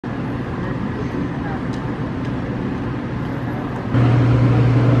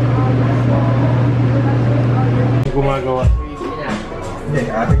gumagawa. Hindi,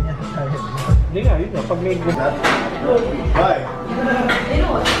 ate niya. Hindi nga, yun nga. Pag may Bye!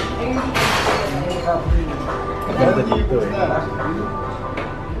 Maganda dito eh.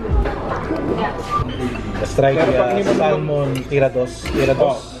 Let's try the salmon tirados.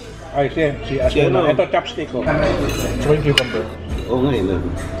 Tirados. Ay, si Asuna. Ito, chopstick ko. So yung cucumber. Oo nga yun.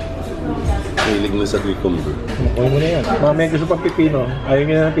 Hilig mo sa cucumber. Kuha mo na yan. Mga may gusto pang pipino. Ayaw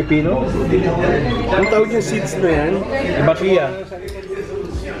nyo na ng pipino? Ang tawag yung seeds na yan? Iba chia.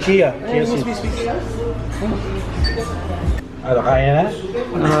 Chia. Chia seeds. Ano, kaya na?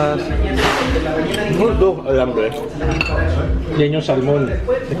 Gordo, alambre. Yan yung salmon.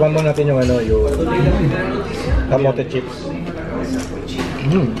 Tikman mo natin yung ano, yung kamote chips.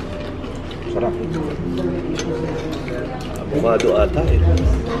 Sarap. Avocado ata eh.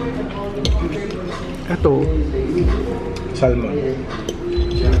 Ito, Salmon.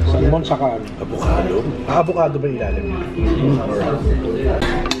 salmon saka Avocado? Avocado ba ilalim?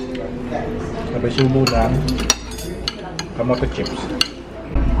 Sabay sumo ng kamote chips.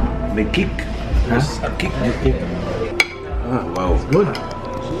 May kick. Yes, a kick. Kick. Ah, wow. Good.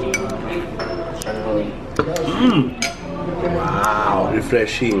 Wow,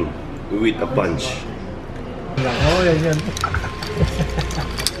 refreshing. With a punch. Oh, yan.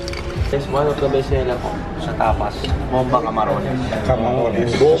 It's one of the best seller ko sa tapas, Bomba Camarones.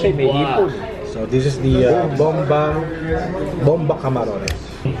 Camarones. kasi may hipon. So this is the Bomba Camarones.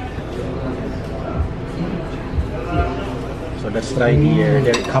 So let's try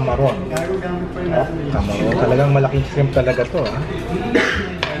the camaron. Camaron. Talagang malaking shrimp talaga to, ha?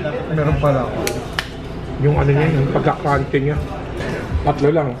 Meron pala ako. Yung ano niya, yung pagkakante niya.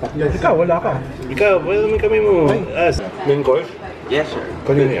 Tatlo lang. Ikaw, wala ka. Ikaw, pwede naman kami mo. Main course? Yes, sir.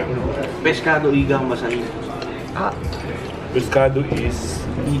 Kanina yan. Pescado Y Gambas ani. Pescado is...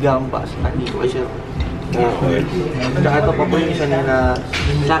 Y Gambas ani ko sir. okay. Saka ito pa po yung isa na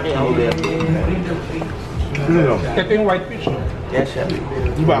sake Alberto. Ito yung white fish. Yes, sir.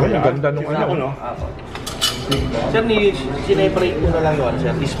 Diba? Ang ganda nung ano. no? Sir, sineparate ko na lang yun,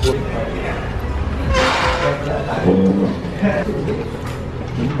 sir. Teaspoon.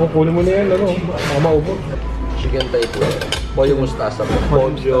 Kunin mo na yan, ano? Baka maubos. Chicken type po. Pollo Mostaza po.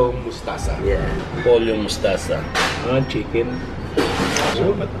 Pollo Mostaza. Yeah. Pollo Mostaza. Chicken.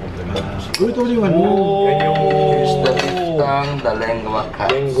 Ito yung ano. Is the tiftang the Lengua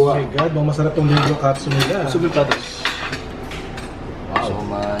Katsu. Oh my God, bang masarap tong Lengua Katsu nila. Sumipatos. Wow. So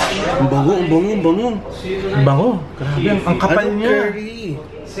much. Ang bango, ang bango, ang bango. Ang bango. Grabe, ang kapal Anong niya. curry?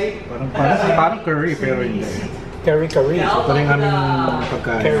 Parang curry, pero hindi. Curry. Ito rin aming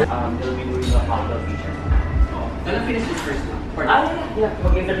pagkain.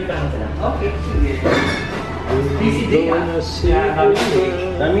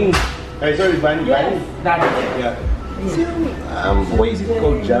 Dami. Ay, sorry, Bani. Yeah. Why is it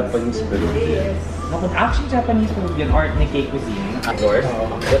called Japanese-Peruvian? Actually, Japanese-Peruvian art na cake cuisine. Floors.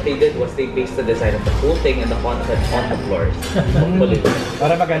 What they did was they based the design of the whole thing and the concept on the floors.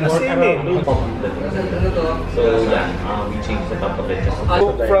 Para magana So yeah, we changed the top of it.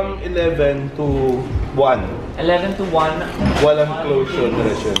 So, from 11 to 1. 11 to 1, Walang closure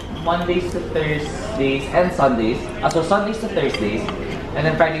na siya. Mondays to Thursdays and Sundays. So Sundays to Thursdays, and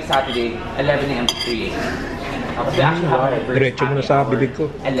then Friday, Saturday, 11 a.m. to 3 a.m. Tapos we actually have our Diretso mo na sa bibig ko.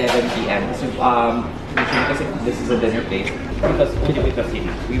 11 p.m. Kasi usually kasi this is a dinner place. Because we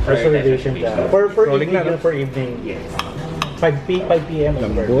Reservation prioritize ka. For Rolling evening, na, no? for evening. Yes. 5 p.m.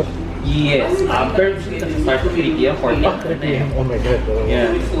 Lambot. Yes. Currently it starts at 3 p.m. 4 p.m. 3 p.m. Oh my God.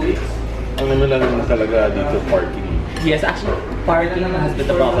 Yeah. Ang ano lang naman talaga dito, parking. Yes, actually, parking has been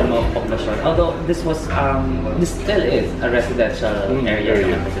the problem of Poblacion. Although this was, this still is a residential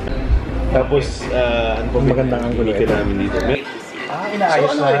area. Tapos, ano pa magandang angulo namin dito?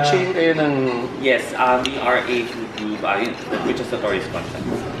 Inaayos So, nag-change kayo ng... Yes, we are a food group, which is the tourist concept.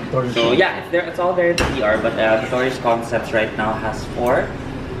 So yeah, it's all there in the PR, but the tourist concepts right now has 4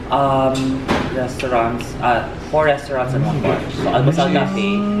 restaurants, 4 restaurants and 1 bar. So Almusal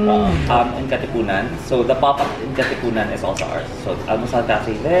Cafe in Katipunan. So the pop-up in Katipunan is also ours. So Almusal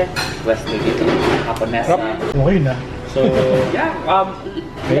Cafe there, West Tiradito, Japonesa. Okay na. So yeah,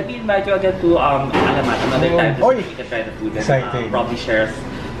 let me invite you again to Alamat another time so you can try the food and probably share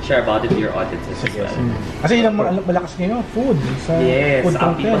about it to your audiences as well. Kasi yun ang malakas ngayon, food. Yes, food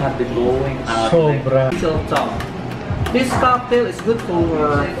people have been going out. Sobra. So, this cocktail is good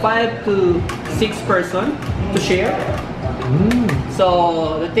for 5 to 6 person to share.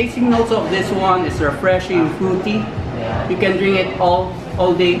 So the tasting notes of this one is refreshing, fruity. You can drink it all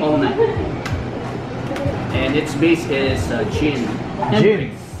day, all night. And its base is gin.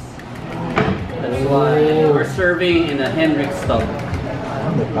 Gin. That's why we're serving in a Hendrix tub.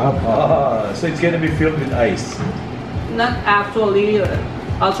 So it's gonna be filled with ice. Not actually,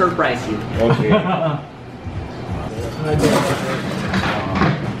 I'll surprise you. Okay.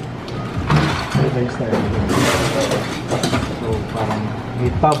 Next time. So, parang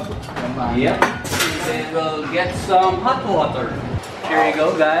may tub. Yep. Then we'll get some hot water. Here you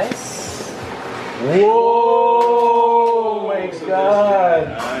go, guys. Whoa! My God!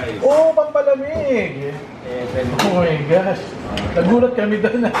 Nice. Oh, pampalamig! Oh my gosh! Nagulat kami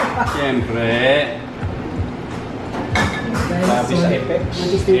doon. Siyempre. Sabi sa effects.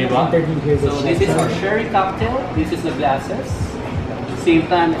 Diba? So this is our sherry cocktail. This is the glasses. Same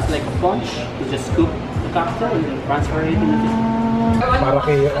time, it's like a punch. You just scoop the cocktail and then transfer it into the... Para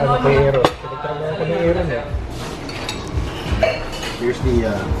kay Aaron. Pinagtrabaho ko ni Aaron eh. Here's the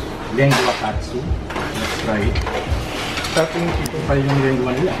Lengua Katsu. Let's try it. Starting ito. Pa yung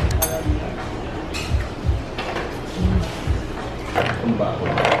lengua nila. Tumbako.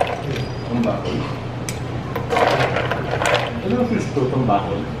 Tumbako. Ano ang fish to?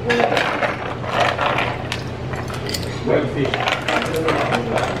 Tumbako? Wild fish.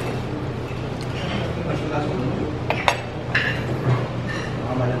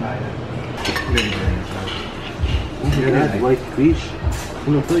 White fish.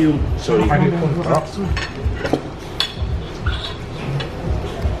 Ano to yung... Sorry.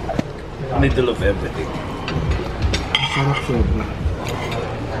 Middle of everything. Sarap sobra.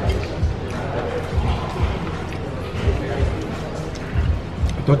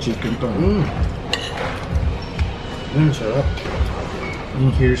 Ito chicken to. Sarap.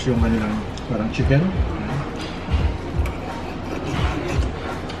 And here's yung kanilang parang chicken.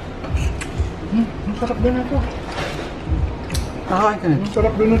 Ang sarap din ito. Kakain ka na. Ang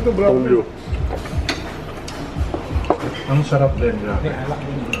sarap din ito, bro. Ang sarap din, bro.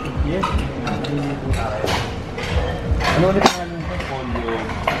 Yes. Ano ulit ang ano ito?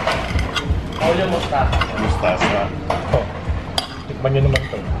 Pollo Mostaza. Mostaza. Oh. Tikman nyo naman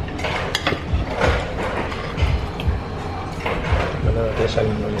ito. Tikman na natin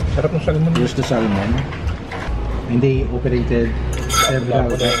salmon. Sarap ng salmon. Here's the salmon. And they operated several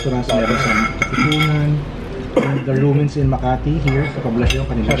restaurants. Meron sa Katipunan. And the Lumens in Makati here sa Poblacion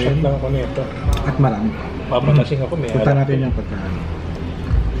kanila Sasap rin. lang ako nito. At marami. Papanasing ako may Punta natin yung pagkaan.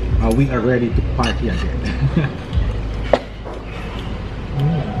 We are ready to party again.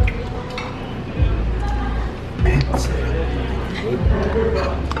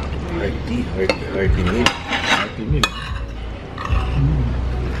 Hearty meal. Party meal.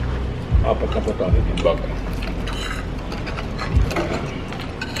 apat na po tayo yung bag.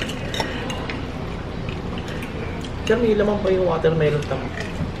 Sir, may laman pa yung watermelon tamo.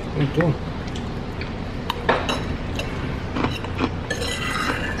 Ito.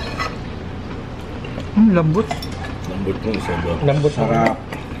 Lambot. Lambot mo isa ba? Lambot Sarap.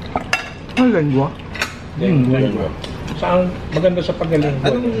 Ang lengua. Lengua. Saan maganda sa pagaling.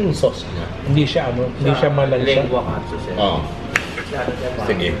 Anong sauce niya? Hindi siya ano, hindi siya malansa. Lengua Katsu, sir. Oo.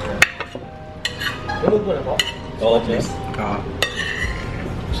 Sige. Lumog mo na po? Oo, please.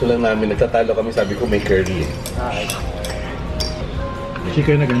 Gusto lang namin, nagtatalo kami, sabi ko may curry eh.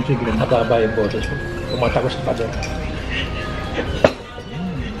 Chicken again, chicken. Nababa yung boses mo. Kumata ko sa pader.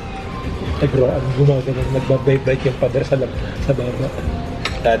 Gumagano, nagbabibrate yung pader sa baba.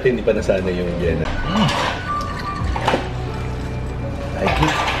 Dati hindi pa nasanay yung Vienna. Like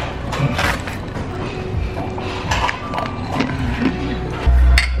it.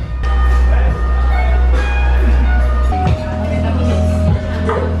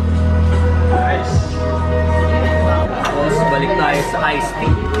 Nice. Tapos balik tayo sa iced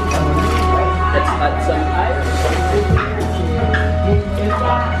tea. Let's add some ice.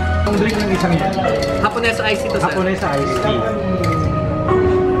 Ang drink ng isang yan. Japanese iced tea to, sir. Japonesa iced tea.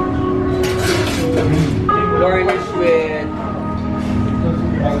 Garnish with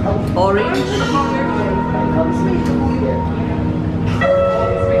orange.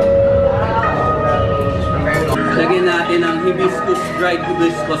 Lagyan natin ng hibiscus, dried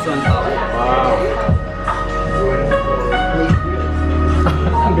hibiscus on top. Wow.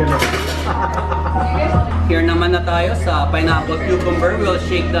 Ang gano'n. Here naman na tayo sa pineapple cucumber. We'll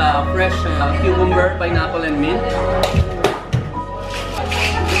shake the fresh cucumber, pineapple, and mint.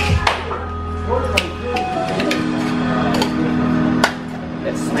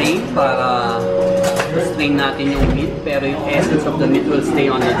 Let's strain para strain natin yung meat, pero yung essence of the meat will stay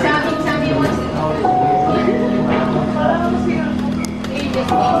on the drink.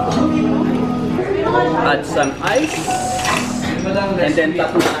 Add some ice. And then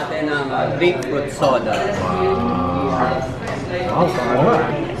tap natin ang grapefruit soda. Wow, sarap.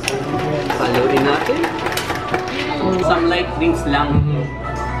 Haluin natin. Some light drinks lang.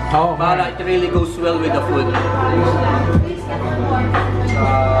 Oo. Para it really goes well with the food.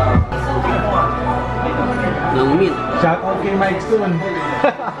 Ng meat. Shout out kay Mike soon.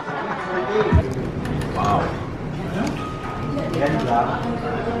 Wow.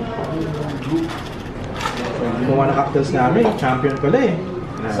 Gumawa ng cocktails namin, champion pala eh.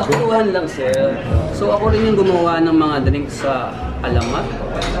 Sakuhan lang, sir. So ako rin yung gumawa ng mga drinks sa Alamat,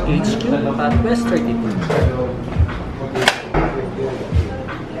 HQ, at West 32.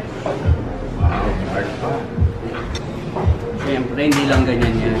 Siyempre, hindi lang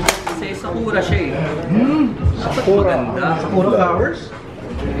ganyan yan. Kasi Sakura siya eh. Sakura. Maganda. Sakura flowers?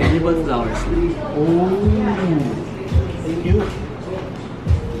 Edible flowers. Oh. Thank you.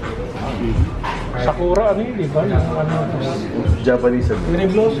 Sakura, ano yun, di ba? Yung ano, Japanese. Cherry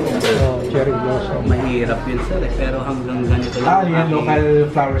blossom. cherry blossom. Mahirap yun, sir eh. Pero hanggang ganito lang. Yung local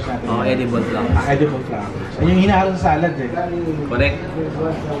flowers natin. Oh, edible flowers. Edible flowers. Yung hinahalo sa salad eh. Correct.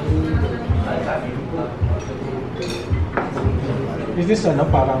 Is this ano,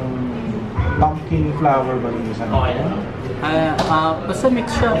 parang pumpkin flower ba yung isa? Basta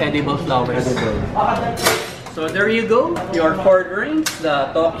mix siya, edible flowers. So there you go, your 4 drinks,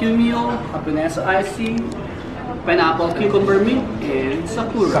 the Tokyo Mule, Japonesa Icy, Pineapple Cucumber Mint, and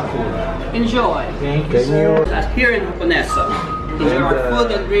Sakura. Enjoy! Thank you. Here in Japonesa, enjoy our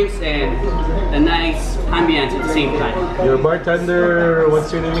food and drinks and a nice ambience at the same time. Your bartender, what's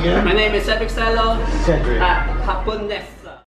your name again? My name is Cedric Salo Cedric. at Japones.